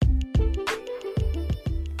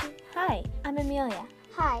I'm Amelia.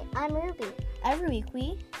 Hi, I'm Ruby. Every week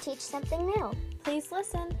we Teach something new. please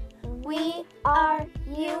listen. We are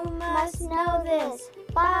You Must Know This.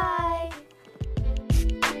 Bye!